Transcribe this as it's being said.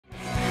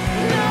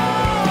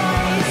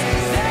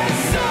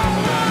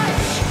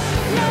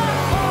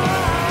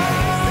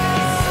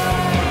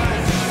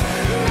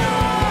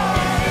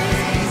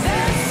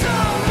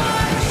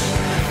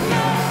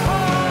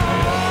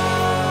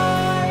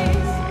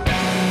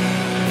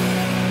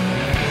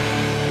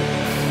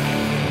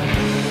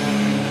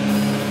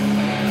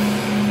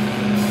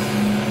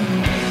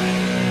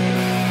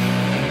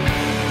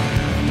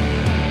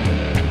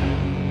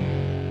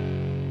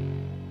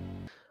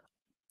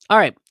All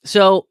right.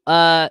 So,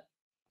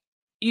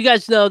 you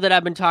guys know that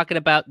I've been talking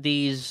about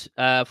these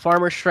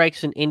farmer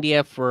strikes in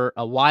India for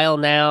a while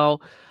now.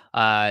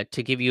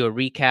 To give you a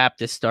recap,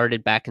 this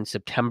started back in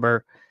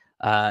September.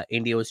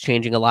 India was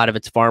changing a lot of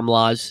its farm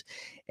laws,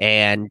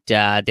 and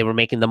they were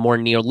making them more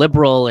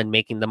neoliberal and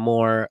making them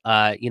more,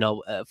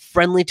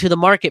 friendly to the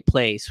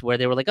marketplace. Where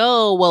they were like,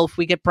 "Oh, well, if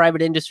we get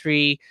private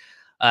industry,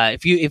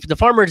 if the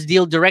farmers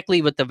deal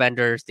directly with the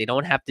vendors, they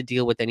don't have to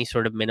deal with any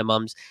sort of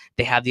minimums.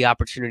 They have the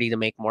opportunity to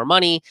make more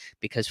money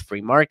because free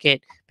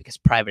market, because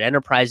private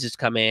enterprises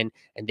come in,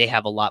 and they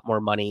have a lot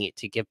more money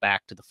to give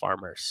back to the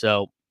farmers."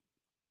 So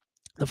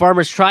the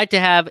farmers tried to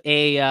have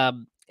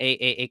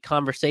a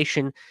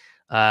conversation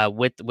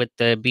with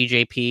the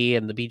BJP,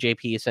 and the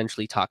BJP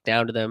essentially talked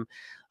down to them.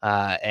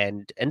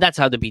 And that's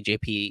how the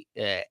BJP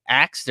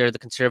acts. They're the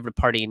conservative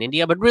party in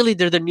India, but really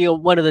they're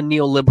one of the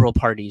neoliberal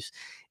parties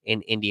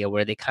in India,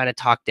 where they kind of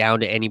talk down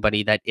to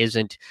anybody that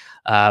isn't,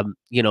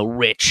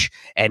 rich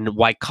and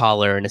white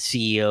collar and a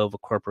CEO of a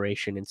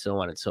corporation and so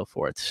on and so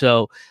forth.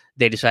 So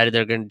they decided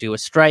they're going to do a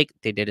strike.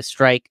 They did a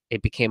strike.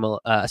 It became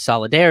a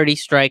solidarity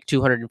strike.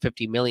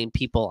 250 million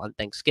people on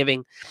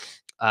Thanksgiving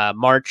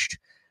marched,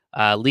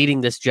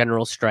 leading this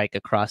general strike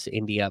across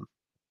India.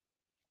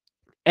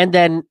 And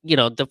then,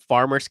 the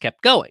farmers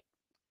kept going.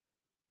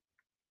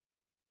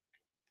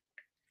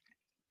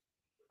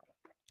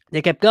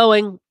 They kept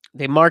going.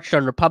 They marched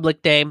on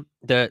Republic Day.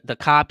 The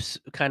cops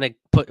kind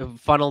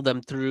of funneled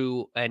them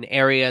through an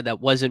area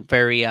that wasn't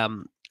very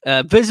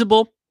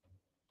visible,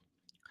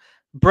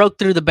 broke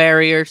through the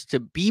barriers to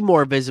be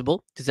more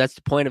visible, because that's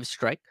the point of a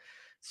strike.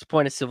 It's the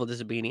point of civil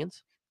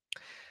disobedience.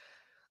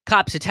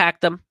 Cops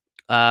attacked them.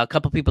 A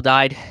couple people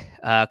died.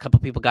 A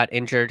couple people got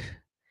injured.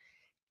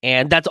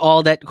 And that's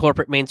all that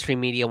corporate mainstream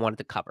media wanted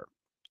to cover,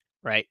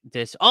 right?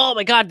 Oh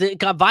my God, it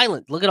got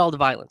violent. Look at all the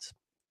violence.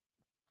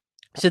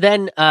 So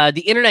then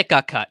the internet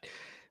got cut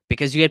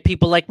because you had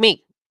people like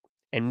me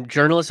and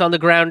journalists on the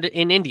ground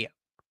in India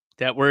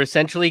that were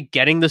essentially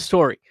getting the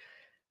story.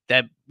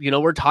 That,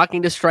 we're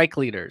talking to strike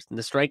leaders, and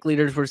the strike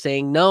leaders were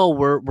saying, no,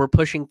 we're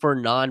pushing for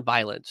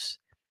nonviolence.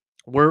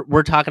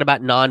 We're talking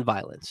about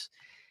nonviolence.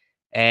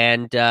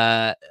 And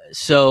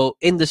so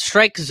in the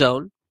strike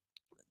zone,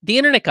 the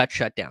internet got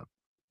shut down.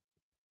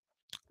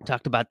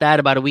 Talked about that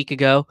about a week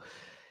ago.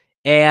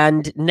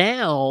 And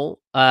now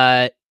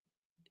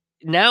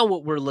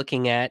what we're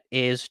looking at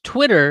is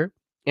Twitter,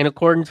 in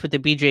accordance with the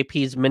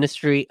BJP's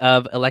Ministry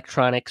of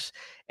Electronics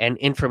and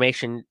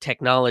Information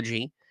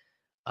Technology,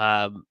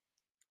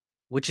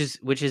 which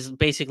is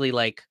basically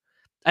like,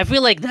 I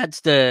feel like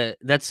that's the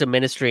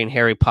ministry in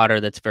Harry Potter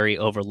that's very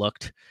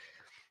overlooked,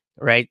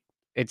 right?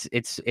 It's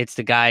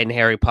the guy in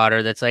Harry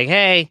Potter that's like,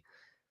 hey,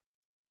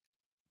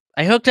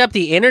 I hooked up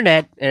the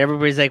internet, and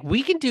everybody's like,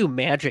 we can do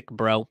magic,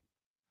 bro.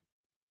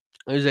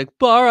 And he's like,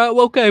 all right,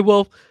 okay,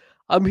 well,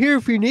 I'm here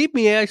if you need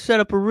me. I set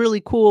up a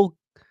really cool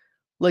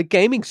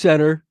gaming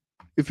center.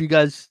 If you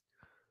guys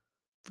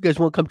want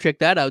to come check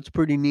that out, it's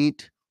pretty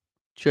neat.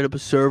 Set up a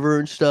server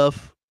and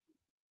stuff.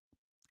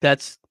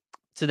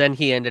 So then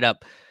he ended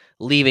up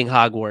leaving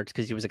Hogwarts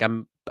because he was like,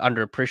 I'm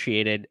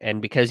underappreciated,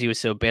 and because he was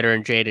so bitter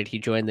and jaded, he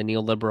joined the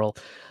neoliberal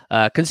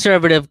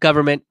conservative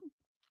government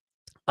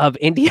of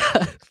India.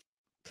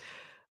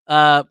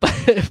 But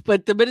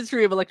the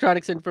Ministry of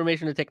Electronics,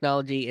 Information and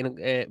Technology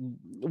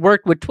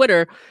worked with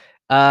Twitter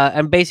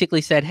and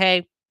basically said,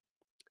 hey,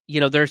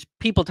 there's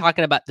people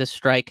talking about this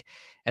strike,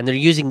 and they're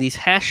using these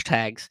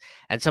hashtags,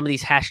 and some of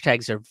these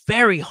hashtags are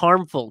very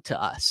harmful to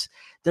us.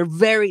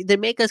 They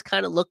make us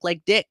kind of look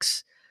like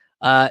dicks.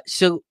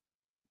 So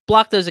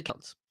block those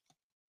accounts.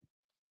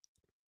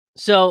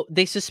 So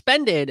they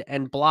suspended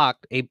and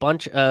blocked a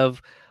bunch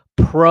of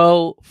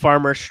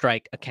pro-farmer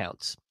strike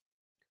accounts.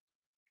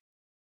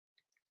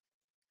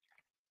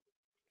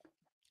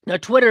 Now,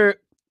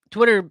 Twitter,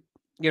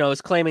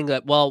 is claiming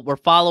that, well, we're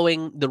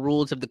following the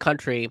rules of the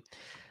country,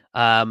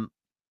 and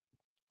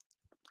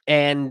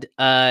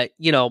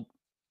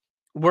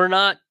we're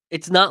not.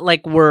 It's not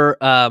like we're.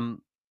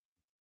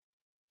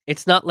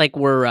 It's not like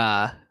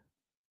we're.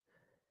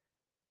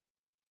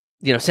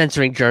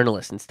 Censoring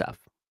journalists and stuff,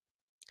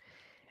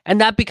 and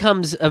that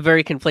becomes a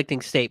very conflicting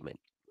statement,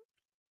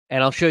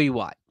 and I'll show you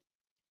why.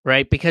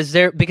 Right, because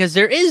there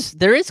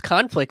is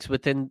conflicts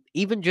within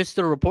even just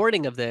the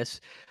reporting of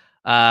this.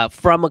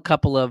 From a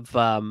couple of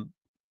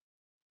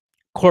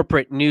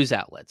corporate news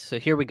outlets. So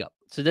here we go.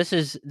 So this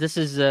is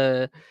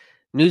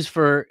news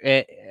for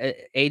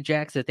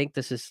Ajax. I think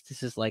this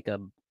is like I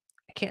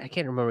can't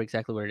remember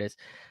exactly what it is,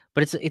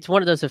 but it's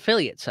one of those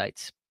affiliate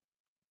sites.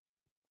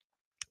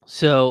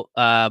 So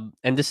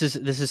and this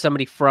is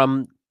somebody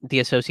from the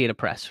Associated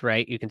Press,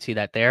 right? You can see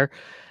that there.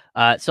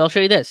 So I'll show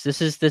you this.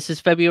 This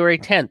is February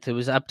 10th. It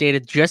was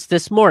updated just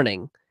this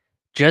morning.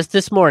 Just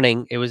this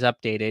morning, it was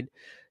updated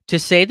to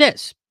say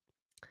this.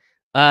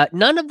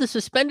 None of the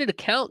suspended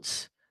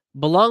accounts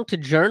belong to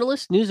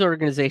journalists, news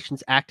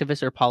organizations,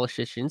 activists, or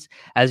politicians,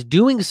 as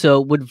doing so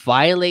would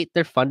violate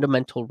their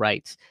fundamental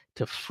rights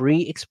to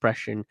free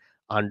expression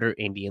under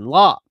Indian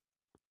law.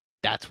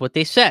 That's what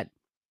they said.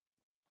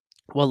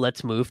 Well,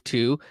 let's move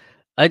to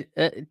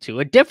to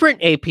a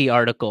different AP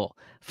article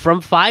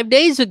from 5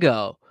 days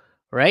ago,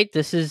 right?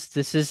 This is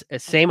the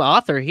same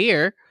author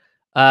here,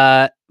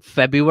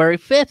 February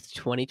 5th,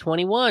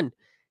 2021.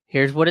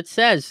 Here's what it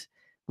says.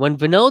 When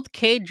Vinod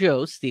K.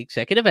 Jose, the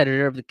executive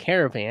editor of The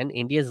Caravan,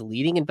 India's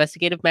leading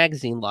investigative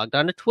magazine, logged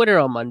onto Twitter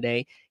on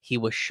Monday, he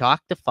was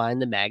shocked to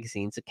find the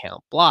magazine's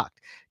account blocked.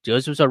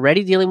 Jose was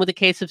already dealing with a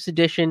case of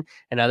sedition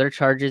and other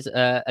charges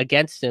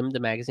against him, the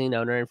magazine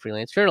owner and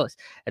freelance journalist.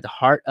 At the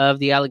heart of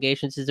the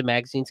allegations is the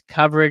magazine's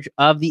coverage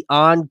of the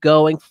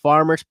ongoing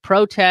farmers'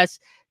 protests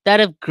that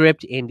have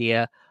gripped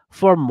India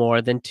for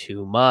more than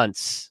 2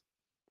 months.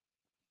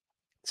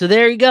 So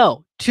there you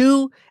go.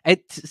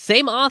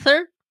 Same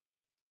author,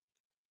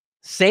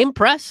 same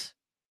press.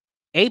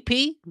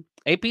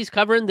 AP's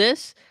covering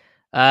this,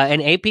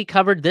 and AP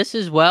covered this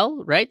as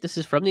well, right? This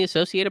is from the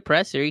Associated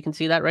Press. There you can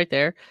see that right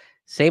there.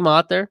 Same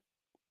author,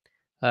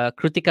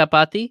 Kritika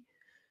Pati.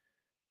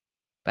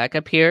 Back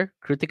up here,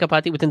 Kritika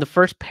Pati. Within the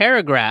first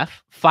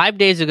paragraph, 5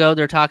 days ago,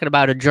 they're talking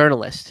about a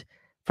journalist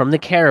from The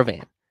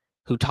Caravan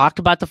who talked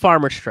about the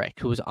farmer strike,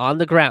 who was on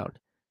the ground,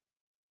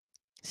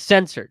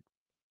 censored,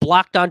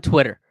 blocked on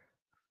Twitter.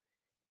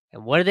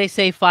 And what do they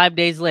say 5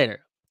 days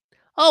later?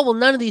 Oh, well,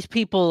 none of these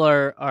people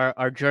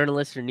are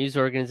journalists or news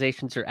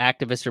organizations or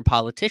activists or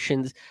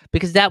politicians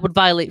because that would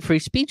violate free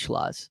speech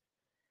laws.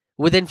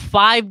 Within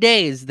 5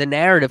 days, the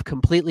narrative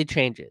completely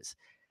changes.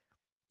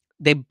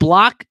 They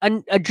block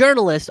a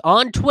journalist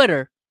on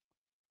Twitter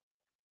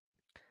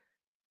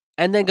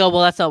and then go,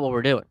 well, that's not what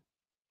we're doing.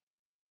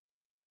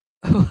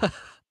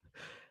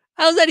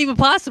 How is that even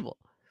possible?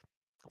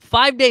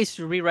 5 days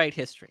to rewrite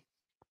history.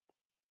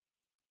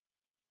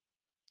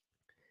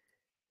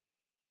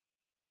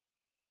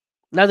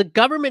 Now, the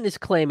government is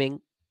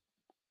claiming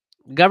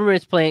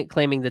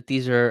that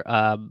these are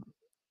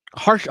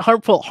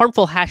harmful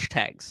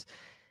hashtags.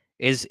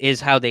 Is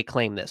how they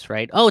claim this,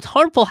 right? Oh, it's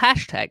harmful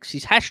hashtags.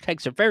 These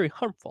hashtags are very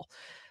harmful.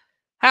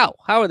 How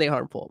are they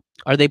harmful?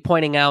 Are they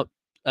pointing out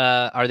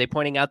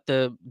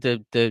the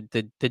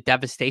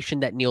devastation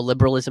that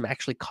neoliberalism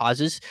actually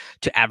causes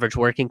to average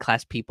working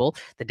class people?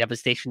 The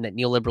devastation that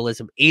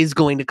neoliberalism is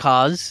going to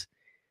cause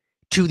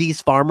to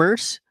these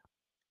farmers?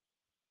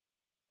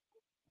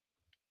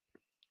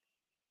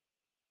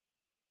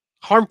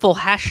 Harmful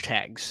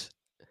hashtags.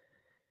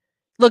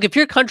 Look, if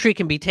your country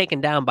can be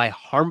taken down by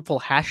harmful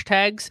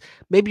hashtags,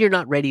 maybe you're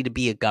not ready to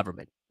be a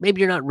government. Maybe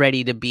you're not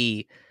ready to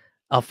be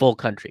a full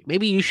country.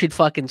 Maybe you should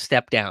fucking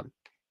step down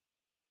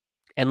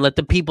and let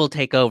the people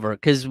take over,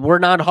 because we're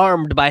not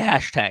harmed by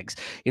hashtags.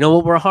 You know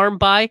what we're harmed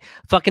by?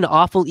 Fucking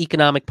awful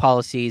economic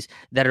policies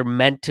that are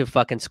meant to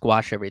fucking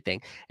squash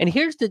everything. And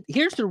here's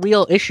the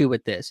real issue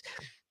with this.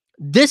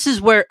 This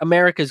is where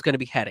America is going to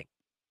be heading.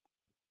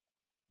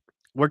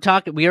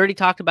 We already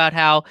talked about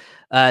how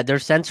they're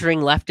censoring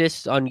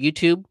leftists on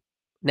YouTube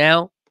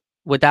now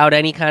without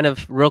any kind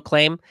of real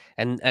claim.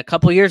 And a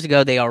couple years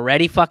ago, they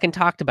already fucking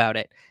talked about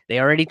it. They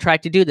already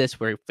tried to do this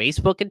where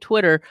Facebook and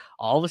Twitter,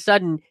 all of a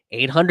sudden,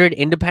 800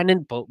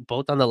 independent,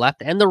 both on the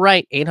left and the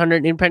right,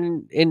 800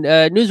 independent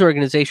news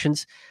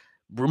organizations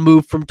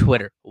removed from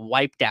Twitter,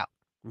 wiped out,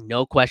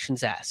 no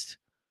questions asked.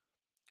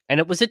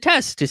 And it was a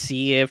test to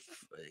see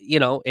if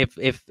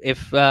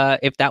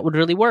that would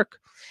really work.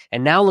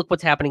 And now look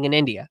what's happening in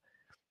India.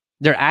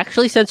 They're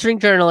actually censoring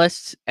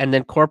journalists, and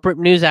then corporate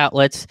news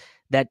outlets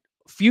that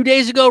a few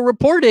days ago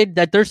reported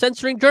that they're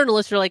censoring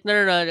journalists are like,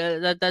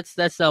 no, that's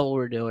not what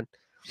we're doing.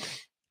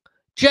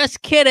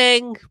 Just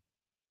kidding.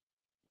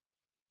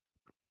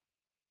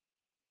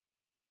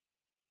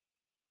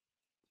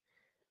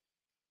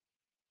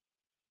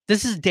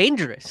 This is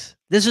dangerous.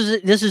 This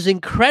is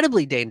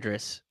incredibly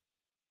dangerous.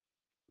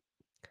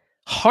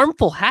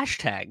 Harmful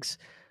hashtags.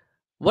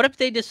 What if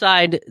they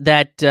decide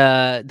that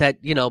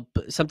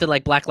something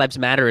like Black Lives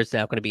Matter is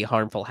now going to be a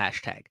harmful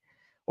hashtag,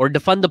 or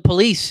defund the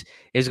police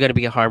is going to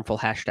be a harmful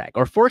hashtag,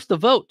 or force the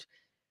vote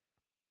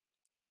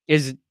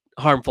is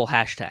harmful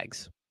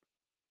hashtags,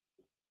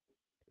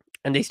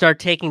 and they start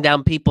taking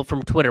down people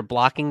from Twitter,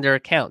 blocking their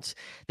accounts?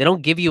 They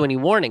don't give you any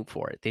warning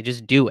for it; they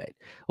just do it.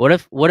 What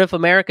if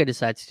America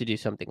decides to do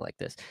something like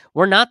this?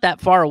 We're not that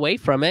far away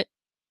from it.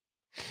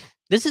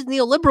 This is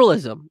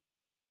neoliberalism.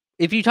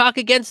 If you talk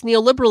against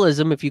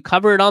neoliberalism, if you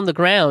cover it on the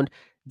ground,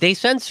 they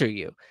censor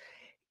you.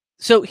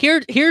 So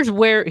here's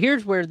where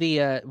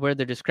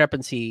the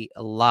discrepancy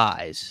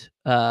lies.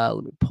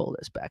 Let me pull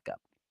this back up.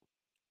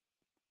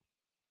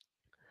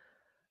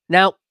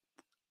 Now,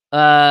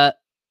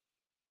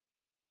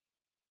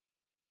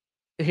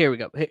 here we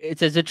go. It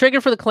says the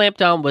trigger for the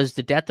clampdown was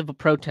the death of a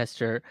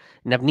protester,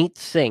 Navneet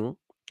Singh,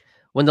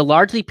 when the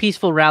largely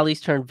peaceful rallies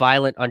turned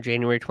violent on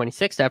January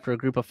 26th after a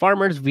group of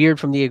farmers veered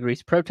from the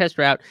agreed protest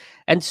route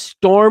and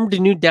stormed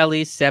New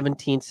Delhi's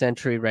 17th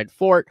century Red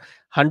Fort.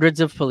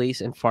 Hundreds of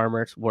police and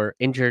farmers were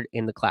injured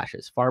in the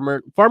clashes.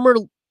 Farmer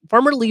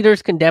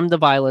leaders condemned the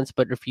violence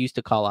but refused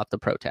to call off the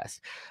protest.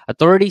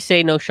 Authorities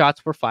say no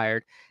shots were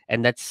fired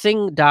and that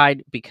Singh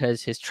died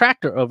because his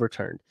tractor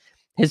overturned.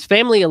 His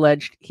family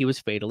alleged he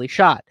was fatally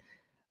shot.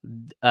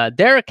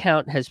 Their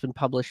account has been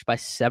published by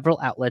several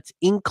outlets,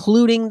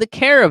 including The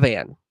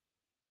Caravan.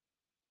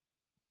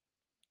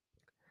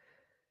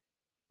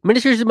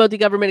 Ministers of the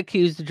government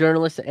accused the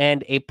journalist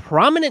and a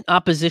prominent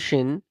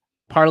opposition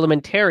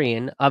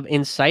parliamentarian of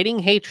inciting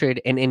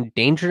hatred and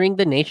endangering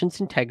the nation's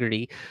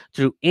integrity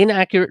through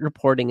inaccurate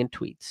reporting and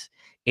tweets.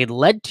 It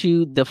led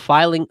to the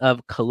filing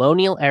of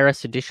colonial-era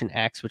sedition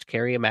acts, which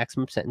carry a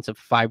maximum sentence of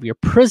 5-year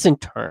prison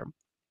term.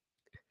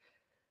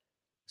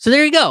 So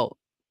there you go.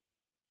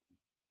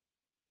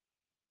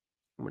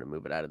 I'm going to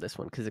move it out of this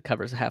one because it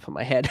covers half of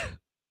my head.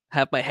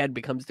 Half my head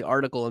becomes the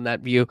article in that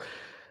view.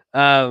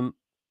 So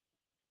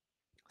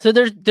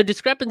there's the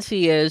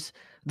discrepancy is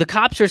the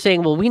cops are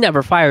saying, well, we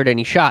never fired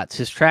any shots.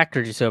 His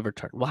tractor just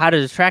overturned. Well, how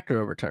did his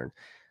tractor overturn?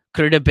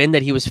 Could it have been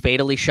that he was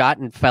fatally shot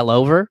and fell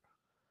over?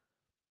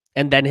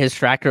 And then his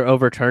tractor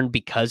overturned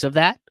because of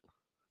that?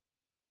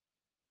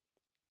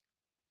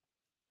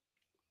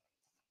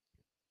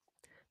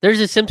 There's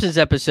a Simpsons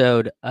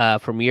episode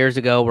from years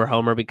ago where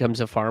Homer becomes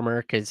a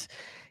farmer because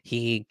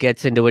he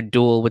gets into a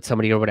duel with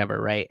somebody or whatever,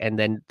 right? And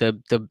then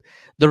the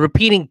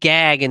repeating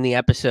gag in the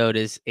episode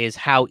is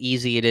how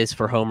easy it is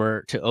for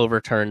Homer to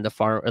overturn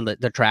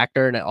the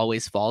tractor, and it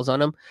always falls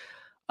on him.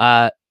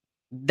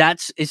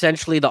 That's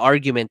essentially the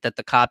argument that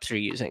the cops are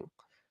using.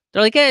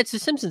 They're like, "Hey, it's a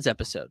Simpsons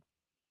episode.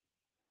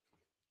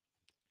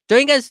 Do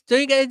you guys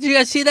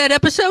see that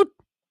episode?"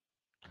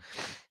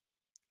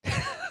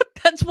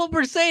 That's what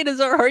we're saying is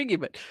our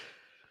argument.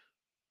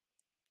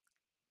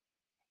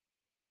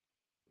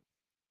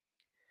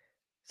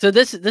 So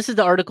this is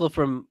the article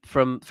from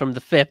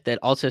the 5th that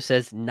also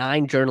says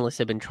 9 journalists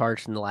have been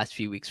charged in the last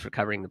few weeks for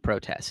covering the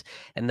protests.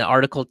 And the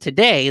article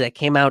today that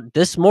came out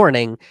this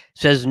morning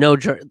says no.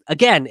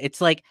 Again,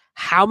 it's like,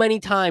 how many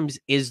times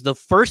is the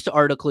first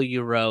article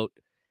you wrote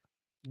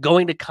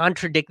going to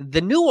contradict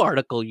the new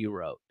article you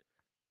wrote?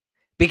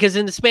 Because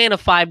in the span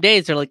of 5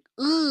 days, they're like,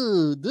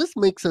 ooh, this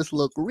makes us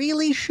look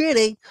really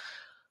shitty.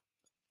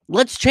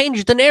 Let's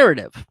change the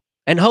narrative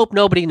and hope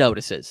nobody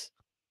notices.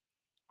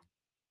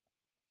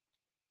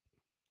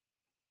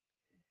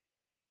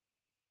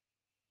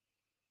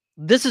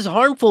 This is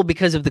harmful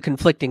because of the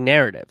conflicting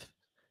narrative.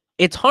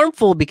 It's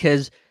harmful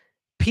because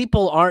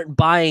people aren't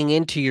buying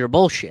into your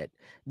bullshit.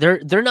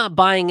 They're not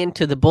buying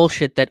into the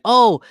bullshit that,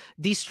 oh,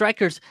 these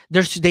strikers,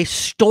 they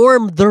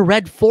stormed the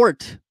Red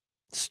Fort.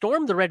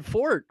 Stormed the Red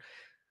Fort.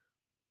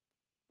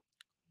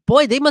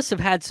 Boy, they must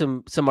have had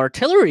some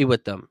artillery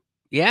with them.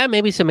 Yeah,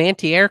 maybe some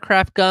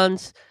anti-aircraft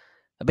guns,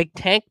 a big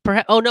tank,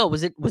 perhaps. Oh no,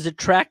 was it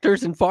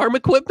tractors and farm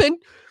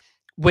equipment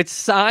with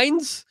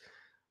signs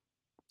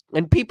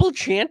and people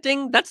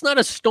chanting? That's not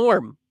a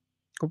storm.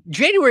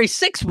 January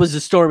 6th was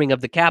the storming of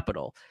the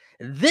Capitol.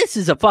 This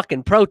is a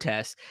fucking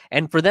protest,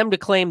 and for them to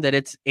claim that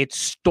it's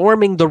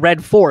storming the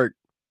Red Fort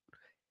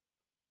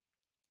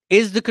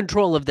is the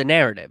control of the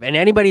narrative. And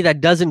anybody that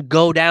doesn't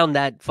go down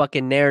that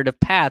fucking narrative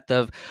path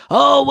of,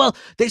 oh, well,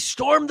 they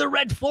stormed the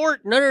Red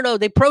Fort. No,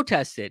 they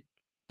protested.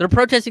 They're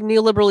protesting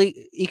neoliberal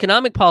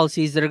economic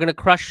policies that are going to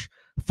crush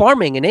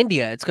farming in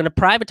India. It's going to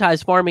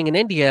privatize farming in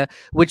India,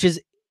 which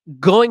is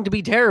going to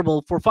be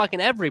terrible for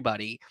fucking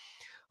everybody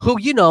who,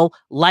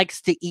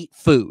 likes to eat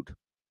food.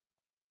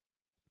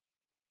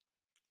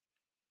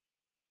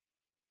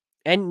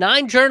 And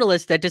 9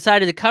 journalists that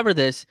decided to cover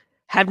this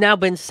have now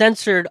been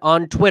censored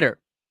on Twitter.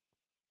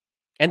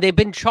 And they've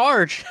been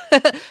charged.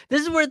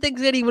 This is where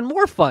things get even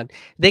more fun.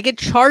 They get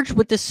charged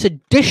with the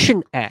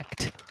Sedition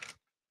Act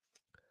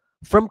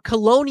from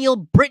colonial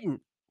Britain.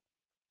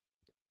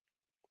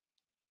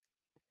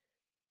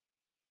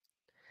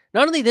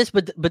 Not only this,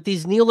 but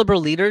these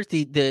neoliberal leaders,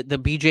 the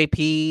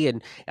BJP,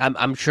 and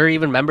I'm sure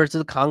even members of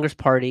the Congress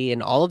Party,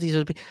 and all of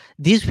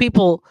these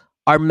people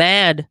are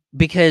mad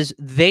because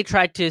they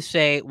tried to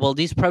say, well,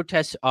 these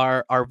protests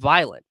are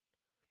violent.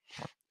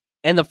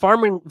 And the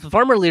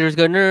farmer leaders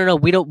go, no,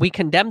 we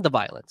condemn the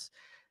violence.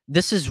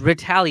 This is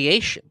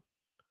retaliation.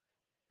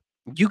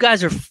 You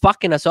guys are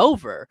fucking us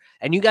over,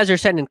 and you guys are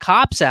sending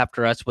cops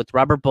after us with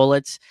rubber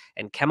bullets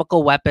and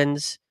chemical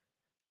weapons,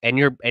 and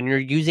you're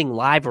using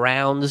live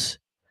rounds.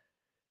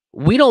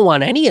 We don't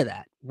want any of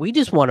that. We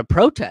just want to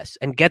protest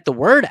and get the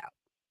word out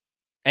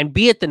and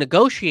be at the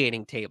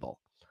negotiating table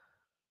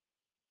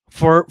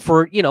for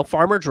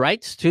farmers'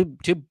 rights to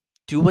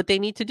do what they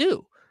need to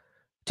do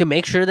to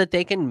make sure that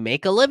they can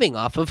make a living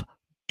off of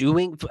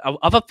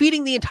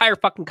feeding the entire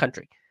fucking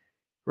country,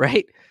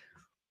 right?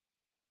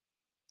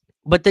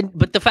 But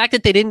the fact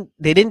that they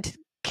didn't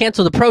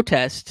cancel the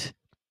protest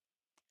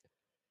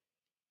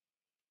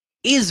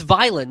is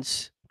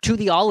violence to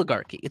the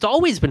oligarchy. It's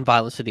always been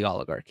violence to the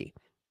oligarchy.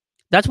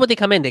 That's what they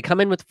come in. They come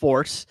in with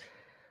force,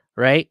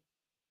 right?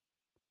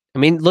 I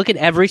mean, look at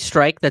every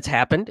strike that's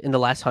happened in the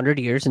last 100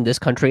 years in this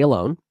country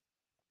alone.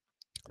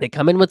 They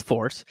come in with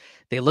force.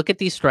 They look at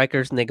these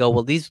strikers and they go,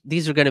 well, these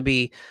are going to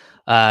be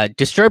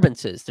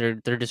disturbances. They're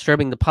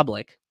disturbing the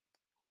public.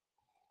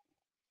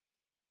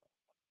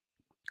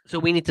 So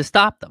we need to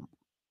stop them.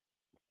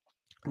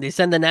 They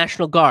send the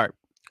National Guard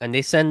and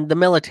they send the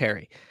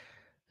military.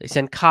 They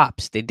send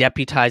cops. They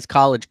deputize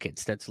college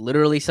kids. That's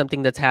literally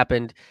something that's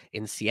happened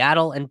in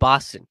Seattle and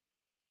Boston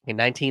in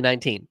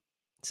 1919.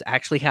 It's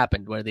actually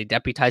happened where they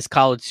deputize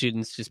college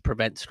students to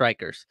prevent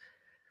strikers.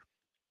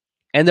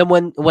 And then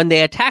when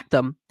they attack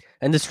them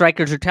and the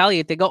strikers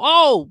retaliate, they go,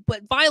 "Oh,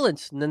 but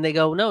violence." And then they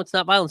go, "No, it's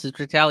not violence, it's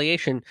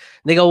retaliation." And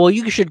they go, "Well,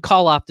 you should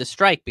call off the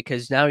strike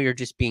because now you're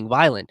just being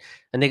violent."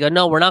 And they go,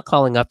 "No, we're not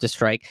calling off the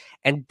strike."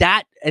 And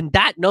that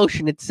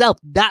notion itself,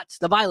 that's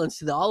the violence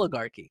to the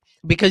oligarchy,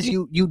 because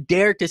you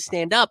dare to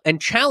stand up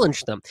and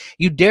challenge them.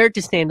 You dare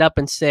to stand up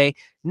and say,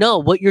 "No,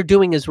 what you're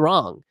doing is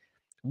wrong.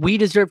 We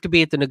deserve to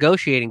be at the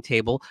negotiating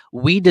table.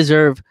 We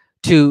deserve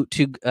to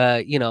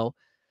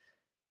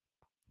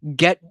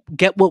get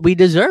what we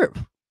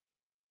deserve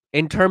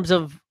in terms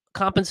of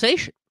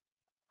compensation.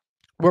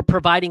 We're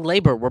providing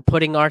labor. We're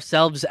putting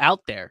ourselves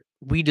out there.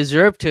 We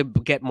deserve to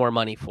get more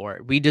money for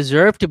it. We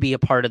deserve to be a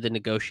part of the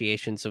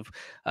negotiations of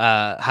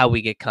how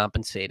we get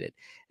compensated."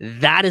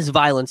 That is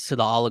violence to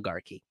the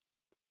oligarchy.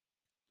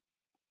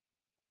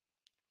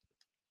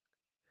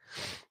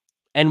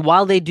 And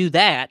while they do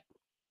that,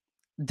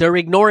 they're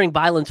ignoring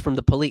violence from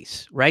the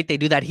police, right? They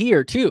do that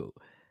here too.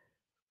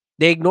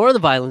 They ignore the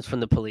violence from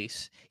the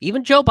police.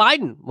 Even Joe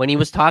Biden, when he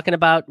was talking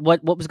about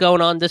what was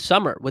going on this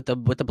summer with the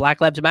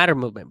Black Lives Matter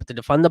movement, with the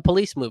defund the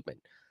police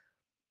movement,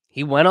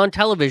 he went on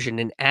television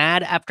and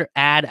ad after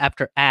ad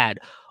after ad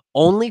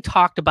only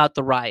talked about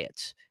the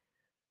riots.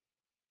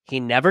 He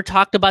never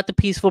talked about the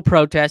peaceful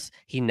protests.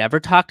 He never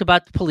talked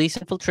about the police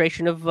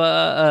infiltration of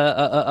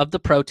the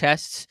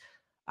protests,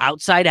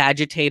 outside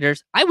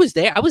agitators. I was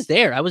there. I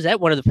was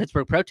at one of the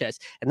Pittsburgh protests,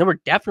 and there were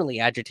definitely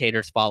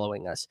agitators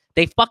following us.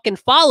 They fucking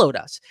followed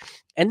us.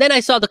 And then I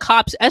saw the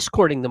cops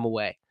escorting them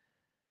away.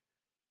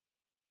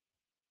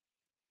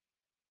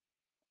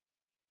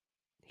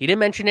 He didn't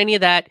mention any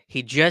of that.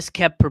 He just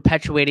kept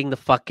perpetuating the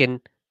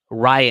fucking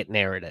riot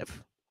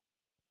narrative.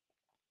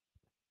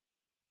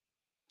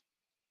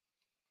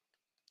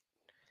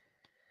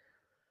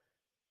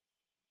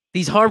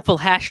 These harmful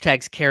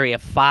hashtags carry a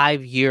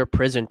 5-year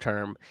prison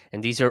term,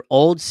 and these are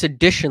old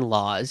sedition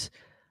laws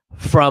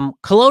from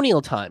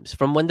colonial times,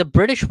 from when the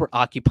British were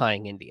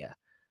occupying India.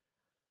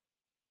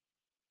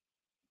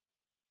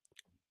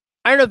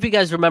 I don't know if you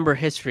guys remember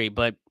history,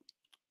 but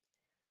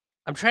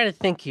I'm trying to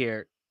think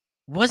here.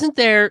 Wasn't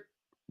there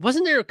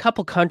a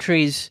couple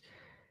countries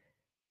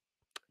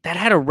that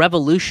had a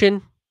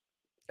revolution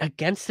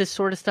against this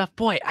sort of stuff?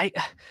 Boy,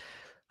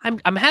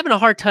 I'm having a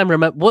hard time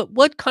remember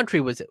what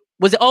country was it?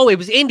 It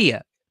was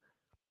India.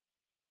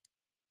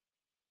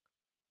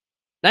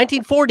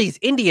 1940s,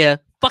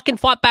 India fucking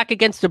fought back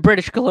against the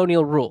British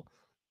colonial rule.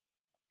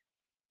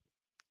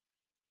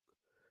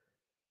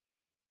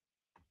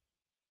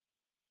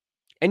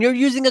 And you're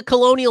using a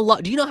colonial law.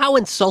 Do you know how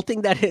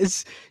insulting that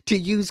is to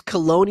use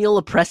colonial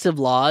oppressive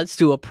laws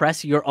to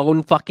oppress your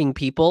own fucking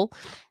people?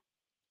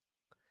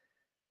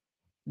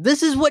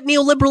 This is what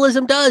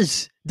neoliberalism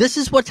does. This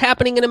is what's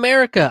happening in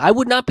America. I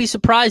would not be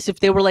surprised if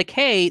they were like,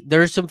 "Hey,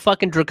 there's some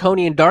fucking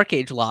draconian dark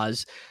age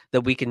laws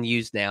that we can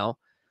use now.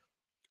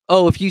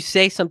 Oh, if you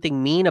say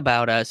something mean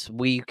about us,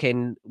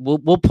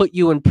 we'll put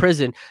you in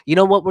prison. You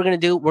know what we're going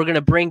to do? We're going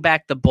to bring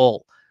back the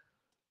bull.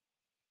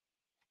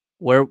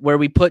 Where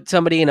we put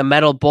somebody in a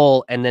metal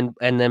bowl and then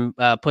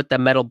put the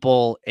metal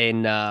bowl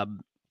in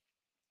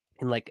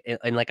like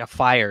a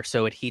fire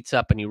so it heats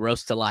up and you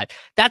roast alive.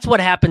 That's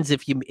what happens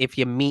if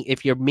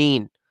you're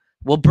mean.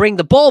 We'll bring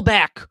the bowl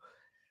back.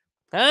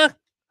 Huh?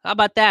 How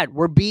about that?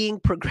 We're being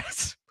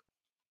progressive.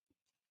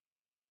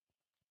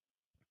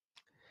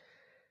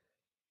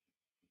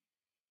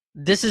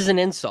 This is an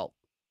insult.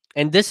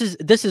 And this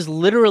is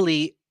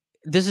literally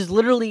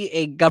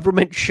a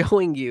government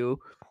showing you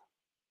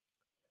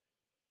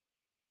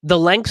the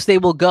lengths they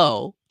will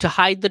go to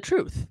hide the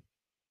truth.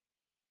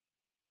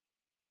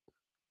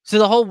 So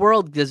the whole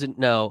world doesn't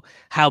know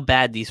how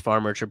bad these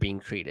farmers are being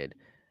treated,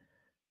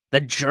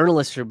 that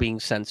journalists are being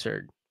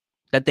censored,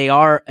 that they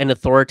are an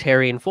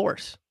authoritarian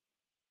force.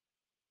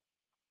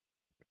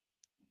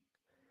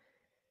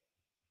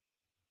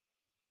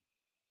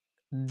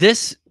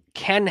 This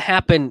can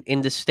happen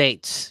in the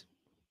States.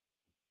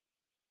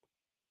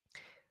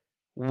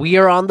 We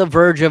are on the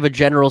verge of a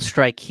general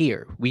strike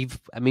here. We've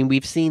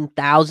seen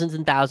thousands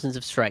and thousands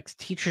of strikes.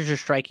 Teachers are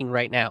striking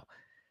right now.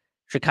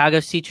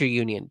 Chicago's teacher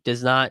union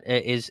is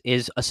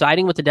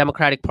siding with the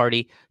Democratic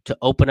Party to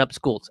open up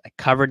schools. I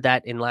covered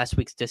that in last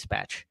week's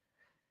dispatch.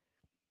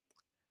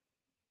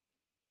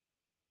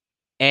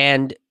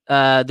 And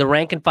the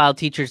rank and file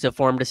teachers have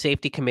formed a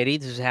safety committee.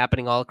 This is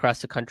happening all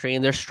across the country,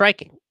 and they're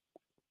striking.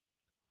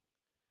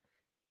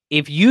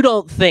 If you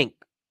don't think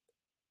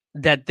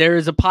that there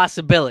is a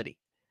possibility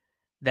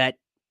that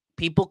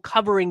people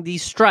covering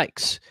these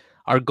strikes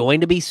are going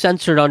to be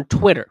censored on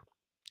Twitter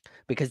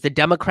because the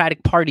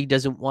Democratic Party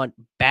doesn't want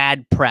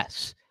bad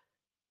press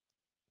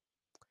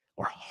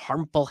or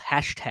harmful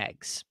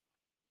hashtags,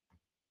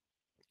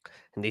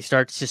 and they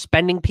start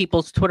suspending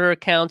people's Twitter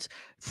accounts,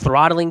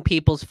 throttling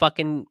people's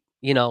fucking,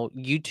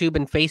 YouTube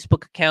and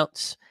Facebook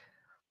accounts,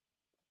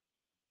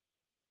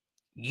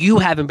 You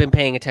haven't been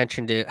paying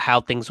attention to how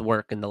things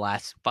work in the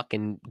last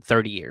fucking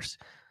 30 years.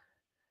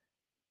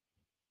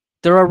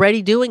 They're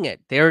already doing it.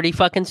 They already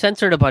fucking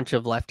censored a bunch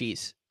of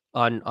lefties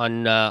on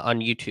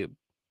YouTube.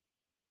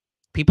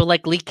 People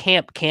like Lee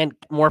Camp can't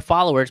get more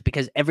followers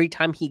because every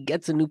time he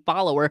gets a new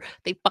follower,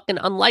 they fucking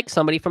unlike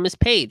somebody from his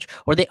page,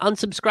 or they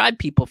unsubscribe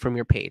people from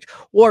your page.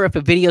 Or if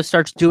a video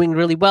starts doing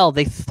really well,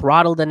 they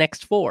throttle the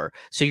next 4.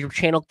 So your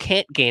channel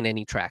can't gain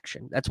any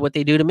traction. That's what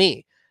they do to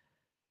me.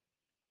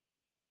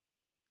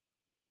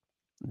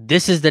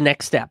 This is the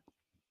next step.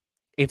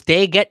 If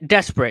they get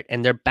desperate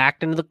and they're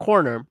backed into the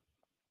corner,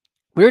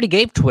 we already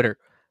gave Twitter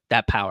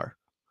that power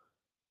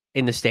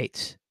in the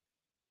States.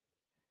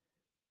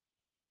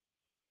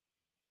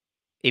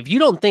 If you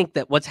don't think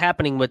that what's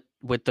happening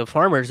with the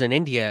farmers in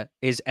India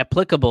is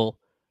applicable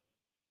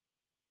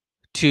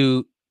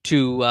to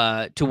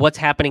what's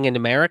happening in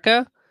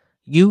America,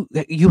 you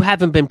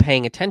haven't been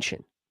paying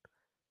attention.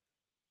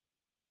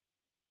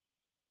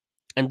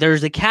 And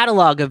there's a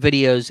catalog of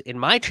videos in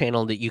my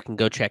channel that you can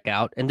go check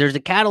out. And there's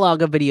a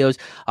catalog of videos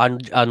on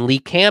Lee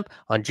Camp,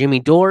 on Jimmy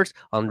Dores,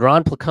 on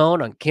Ron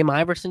Placone, on Kim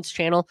Iverson's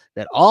channel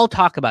that all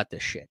talk about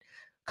this shit.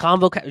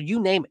 You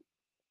name it.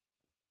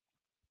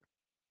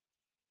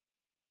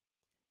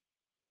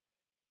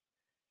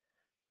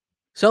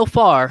 So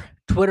far,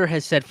 Twitter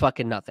has said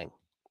fucking nothing.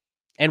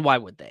 And why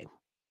would they?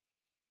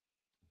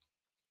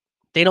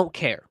 They don't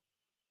care.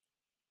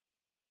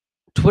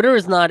 Twitter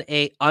is not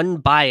a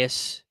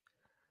unbiased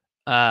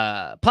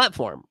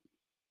platform.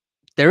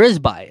 There is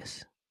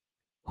bias.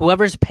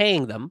 Whoever's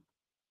paying them,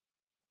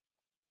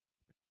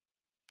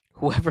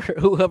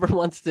 whoever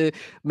wants to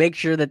make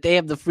sure that they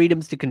have the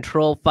freedoms to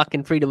control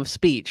fucking freedom of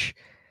speech,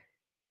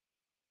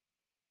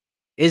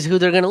 is who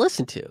they're going to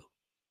listen to.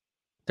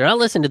 They're not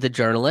listening to the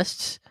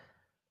journalists.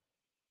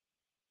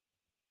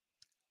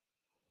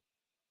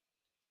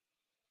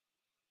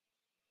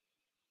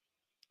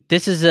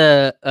 This is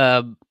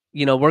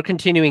we're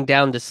continuing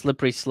down the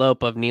slippery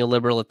slope of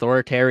neoliberal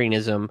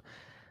authoritarianism.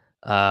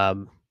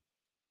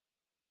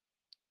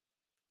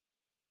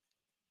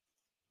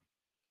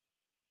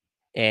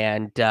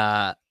 And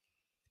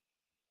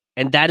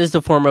that is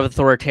the form of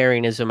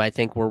authoritarianism I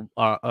think we're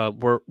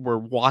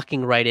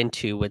walking right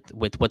into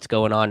with what's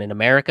going on in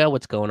America,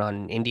 what's going on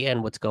in India,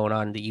 and what's going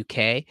on in the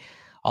UK.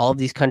 All of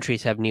these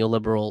countries have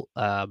neoliberal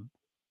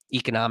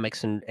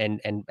economics and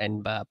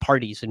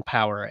parties in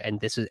power,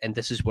 and this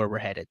is where we're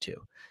headed to.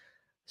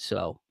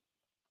 So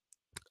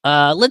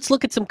let's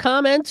look at some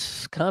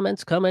comments.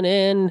 Comments coming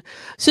in.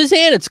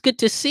 Suzanne, it's good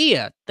to see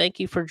you. Thank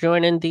you for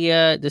joining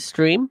the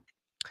stream.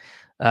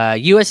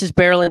 U.S. is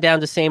barreling down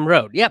the same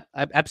road. Yep,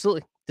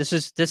 absolutely. This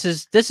is the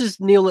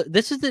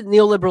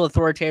neoliberal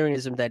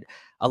authoritarianism that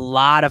a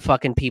lot of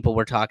fucking people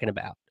were talking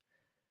about.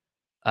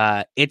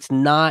 It's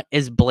not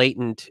as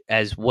blatant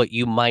as what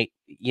you might,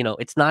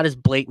 it's not as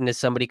blatant as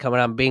somebody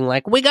coming out and being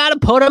like, we got to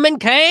put them in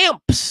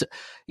camps.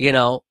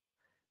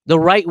 The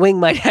right wing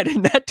might head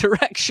in that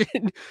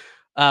direction.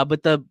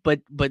 But the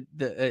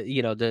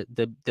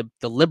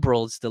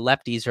liberals, the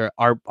lefties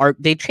are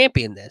they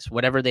champion this,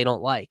 whatever they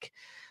don't like.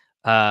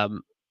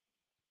 The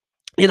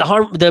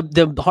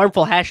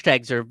harmful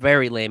hashtags are a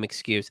very lame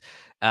excuse.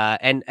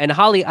 And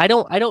Holly, I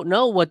don't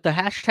know what the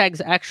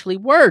hashtags actually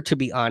were, to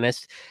be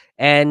honest.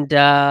 And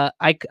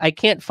I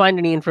can't find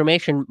any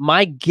information.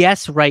 My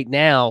guess right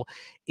now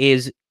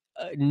is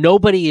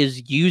nobody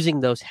is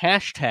using those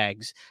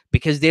hashtags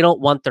because they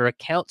don't want their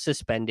account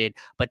suspended,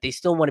 but they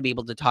still want to be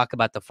able to talk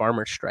about the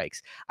farmer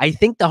strikes. I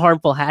think the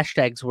harmful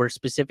hashtags were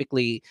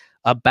specifically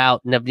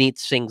about Navneet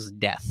Singh's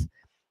death.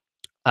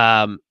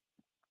 And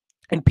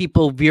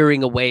people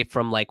veering away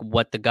from like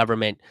what the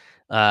government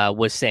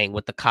was saying,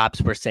 what the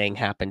cops were saying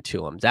happened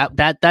to him.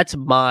 That's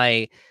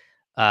my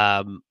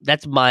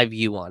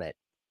view on it.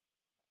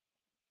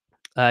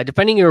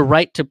 Defending your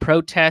right to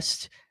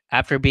protest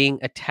after being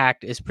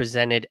attacked is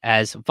presented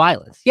as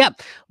violence. Yeah,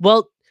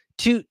 well,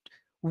 to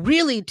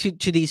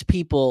these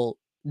people,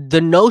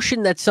 the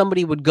notion that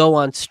somebody would go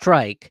on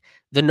strike,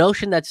 the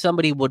notion that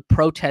somebody would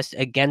protest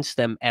against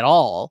them at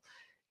all,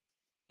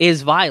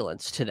 is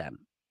violence to them.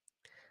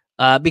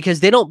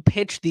 Because they don't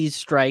pitch these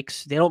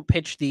strikes, they don't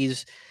pitch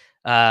these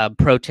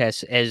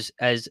protests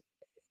as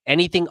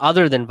anything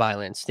other than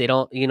violence. They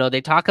don't,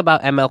 they talk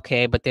about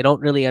MLK, but they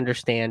don't really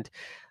understand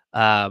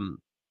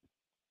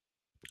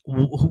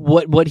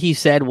what he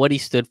said, what he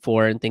stood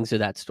for, and things of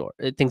that sort.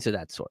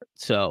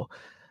 So,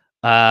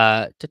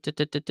 Holly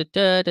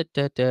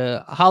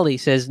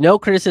says no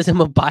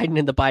criticism of Biden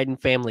and the Biden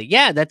family.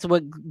 Yeah, that's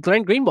what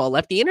Glenn Greenwald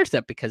left The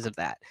Intercept because of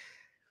that.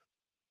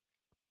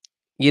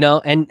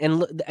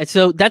 And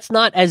so that's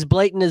not as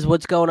blatant as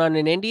what's going on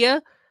in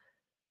India,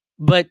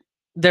 but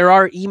there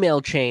are email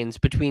chains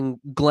between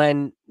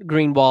Glenn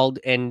Greenwald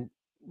and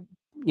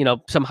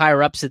some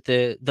higher ups at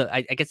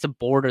I guess the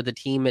board or the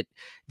team at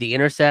The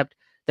Intercept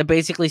that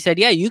basically said,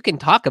 yeah, you can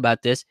talk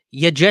about this,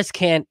 you just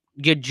can't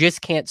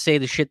say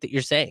the shit that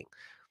you're saying.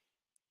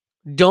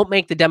 Don't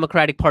make the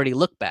Democratic Party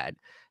look bad.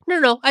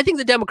 No, I think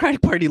the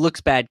Democratic Party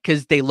looks bad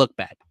because they look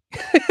bad.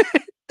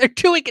 They're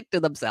doing it to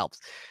themselves.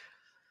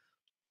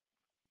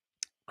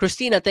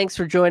 Christina, thanks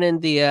for joining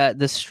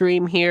the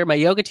stream here. My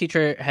yoga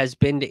teacher has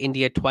been to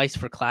India twice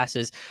for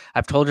classes.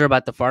 I've told her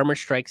about the farmer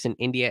strikes in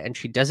India, and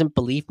she doesn't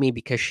believe me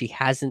because she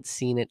hasn't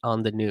seen it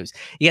on the news.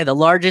 Yeah, the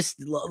largest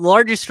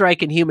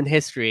strike in human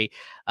history,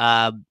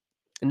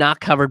 not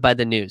covered by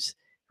the news.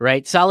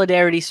 Right?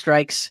 Solidarity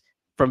strikes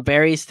from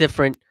various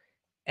different,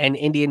 and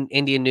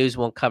Indian news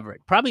won't cover it.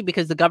 Probably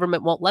because the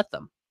government won't let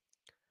them.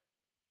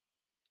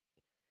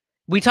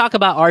 We talk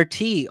about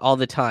RT all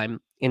the time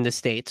in the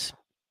States.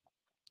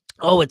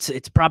 Oh, it's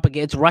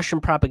propaganda. It's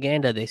Russian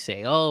propaganda, they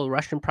say. Oh,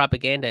 Russian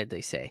propaganda,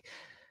 they say.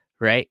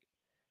 Right?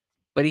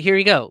 But here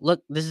you go.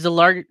 Look, this is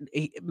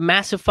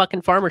massive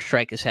fucking farmer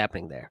strike is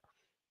happening there.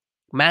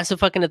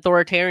 Massive fucking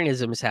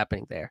authoritarianism is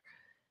happening there.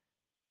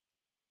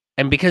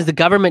 And because the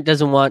government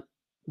doesn't want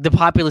the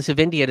populace of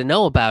India to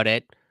know about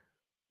it,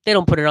 they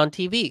don't put it on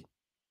TV.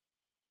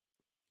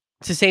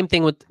 It's the same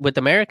thing with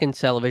American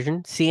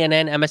television.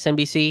 CNN,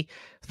 MSNBC,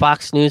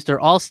 Fox News, they're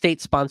all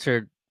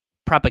state-sponsored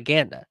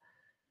propaganda.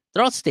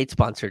 They're all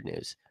state-sponsored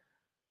news.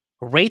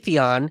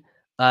 Raytheon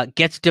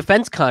gets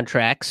defense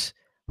contracts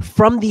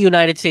from the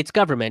United States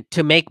government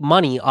to make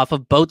money off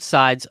of both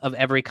sides of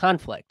every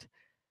conflict.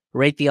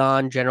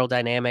 Raytheon, General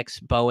Dynamics,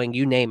 Boeing,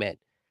 you name it.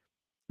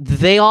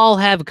 They all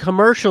have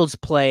commercials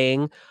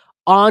playing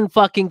on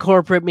fucking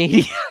corporate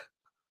media.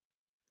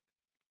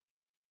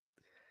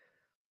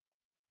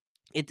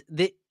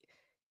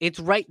 It's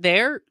right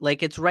there.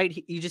 Like, it's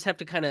right. You just have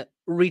to kind of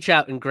reach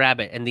out and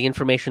grab it, and the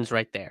information's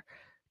right there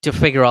to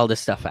figure all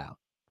this stuff out.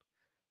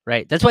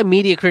 Right. That's why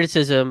media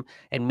criticism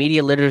and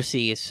media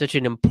literacy is such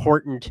an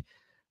important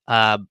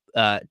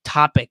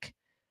topic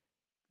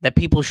that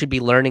people should be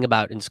learning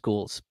about in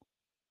schools.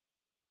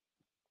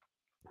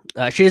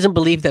 She doesn't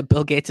believe that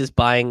Bill Gates is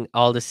buying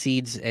all the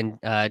seeds and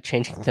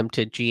changing them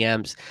to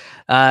GMs.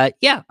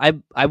 Yeah,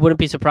 I wouldn't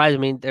be surprised. I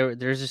mean,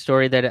 there's a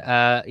story that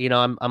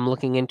I'm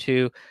looking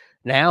into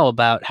now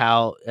about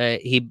how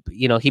he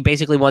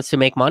basically wants to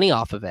make money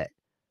off of it.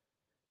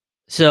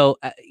 So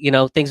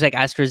things like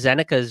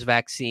AstraZeneca's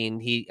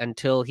vaccine,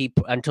 until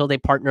they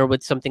partner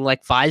with something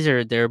like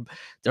Pfizer,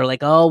 they're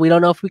like, oh, we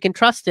don't know if we can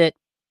trust it.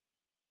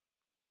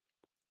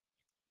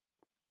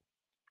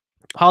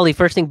 Holly,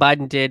 first thing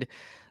Biden did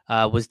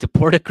was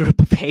deport a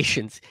group of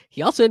Haitians.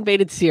 He also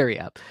invaded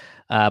Syria,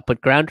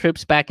 put ground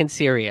troops back in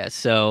Syria.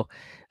 So,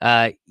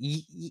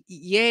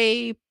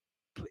 yay,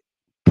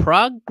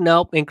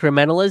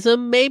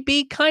 incrementalism,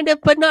 maybe, kind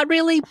of, but not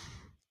really.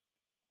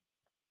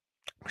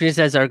 She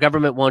says our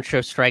government won't show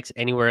strikes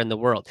anywhere in the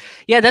world.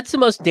 Yeah, that's the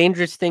most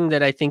dangerous thing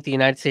that I think the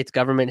United States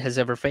government has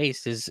ever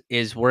faced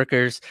is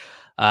workers,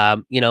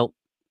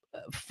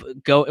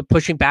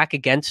 pushing back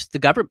against the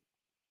government.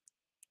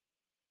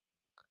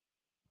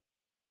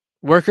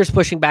 Workers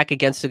pushing back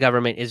against the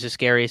government is the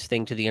scariest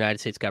thing to the United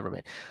States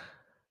government.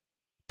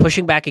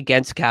 Pushing back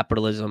against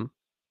capitalism,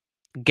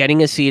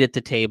 getting a seat at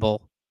the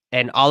table,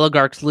 and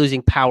oligarchs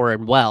losing power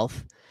and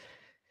wealth,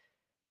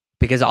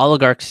 because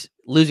oligarchs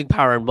losing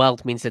power and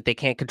wealth means that they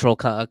can't control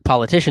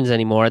politicians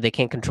anymore. They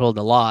can't control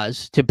the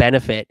laws to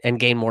benefit and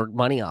gain more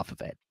money off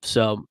of it.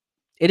 So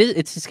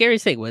it's the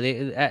scariest thing.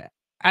 Where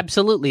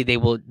absolutely they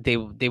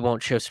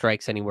won't show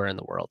strikes anywhere in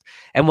the world.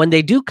 And when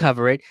they do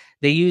cover it,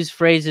 they use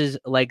phrases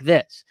like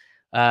this,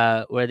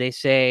 where they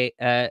say,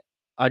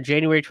 on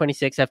January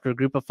 26th, after a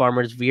group of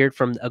farmers veered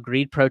from the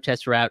agreed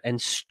protest route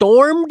and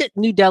stormed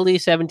New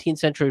Delhi's 17th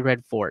century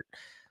Red Fort.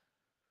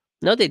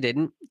 No, they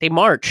didn't. They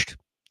marched.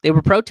 They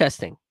were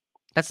protesting.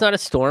 That's not a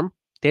storm.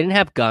 They didn't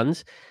have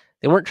guns.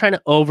 They weren't trying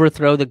to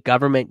overthrow the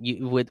government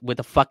with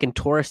a fucking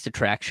tourist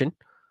attraction.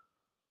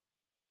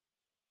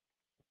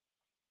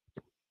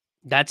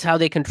 That's how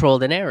they control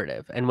the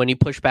narrative. And when you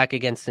push back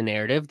against the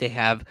narrative, they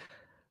have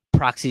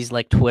proxies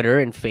like Twitter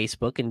and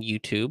Facebook and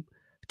YouTube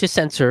to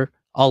censor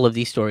all of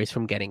these stories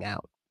from getting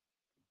out.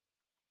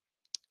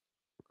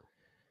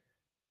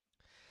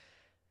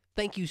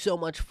 Thank you so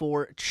much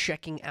for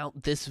checking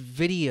out this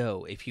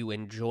video. If you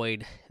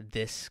enjoyed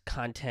this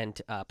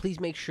content, please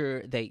make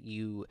sure that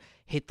you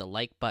hit the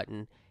like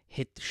button,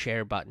 hit the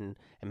share button,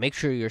 and make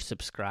sure you're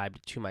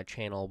subscribed to my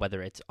channel,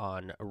 whether it's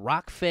on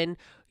Rockfin,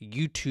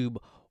 YouTube,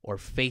 or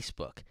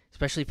Facebook.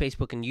 Especially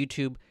Facebook and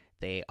YouTube.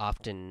 They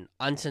often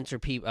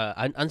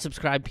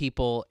unsubscribe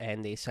people,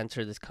 and they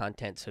censor this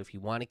content. So if you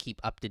want to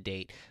keep up to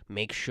date,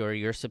 make sure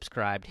you're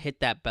subscribed. Hit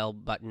that bell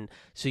button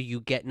so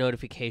you get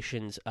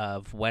notifications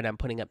of when I'm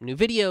putting up new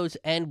videos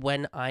and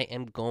when I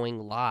am going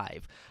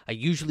live. I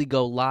usually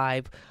go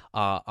live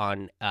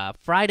on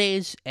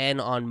Fridays and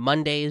on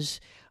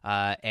Mondays.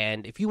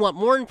 And if you want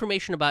more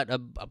information about a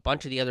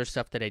bunch of the other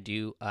stuff that I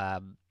do,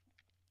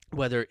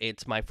 whether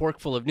it's my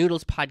Forkful of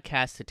Noodles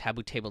podcast, the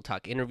Taboo Table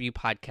Talk interview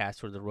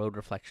podcast, or the Road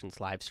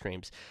Reflections live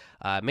streams,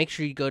 make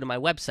sure you go to my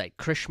website,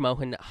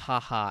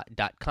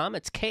 krishmohanhaha.com.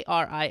 It's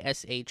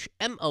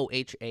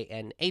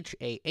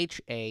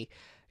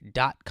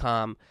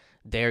KRISHMOHANHAHA.com.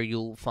 There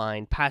you'll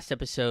find past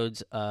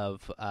episodes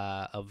of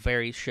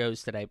various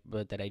shows that I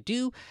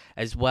do,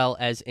 as well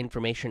as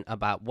information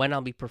about when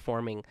I'll be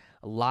performing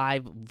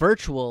live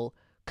virtual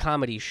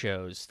comedy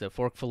shows, the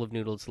Forkful of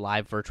Noodles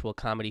live virtual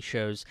comedy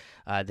shows.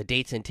 The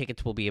dates and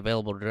tickets will be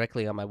available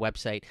directly on my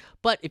website.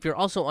 But if you're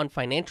also on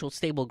financial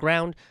stable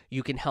ground,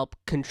 you can help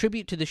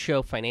contribute to the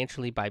show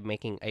financially by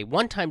making a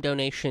one-time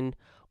donation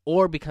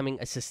or becoming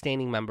a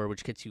sustaining member,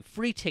 which gets you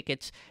free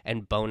tickets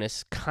and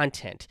bonus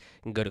content.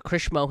 You can go to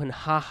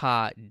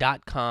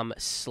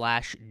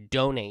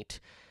krishmohanhaha.com/donate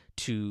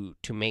to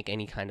make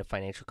any kind of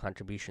financial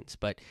contributions.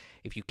 But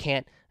if you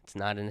can't, it's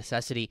not a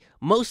necessity.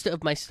 Most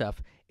of my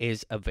stuff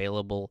is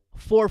available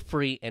for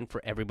free and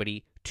for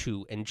everybody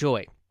to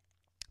enjoy.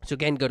 So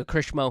again, go to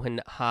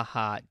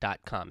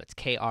krishmohanhaha.com. It's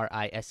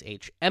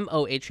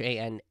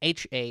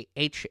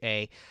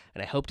KRISHMOHANHAHA,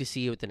 and I hope to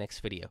see you at the next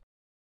video.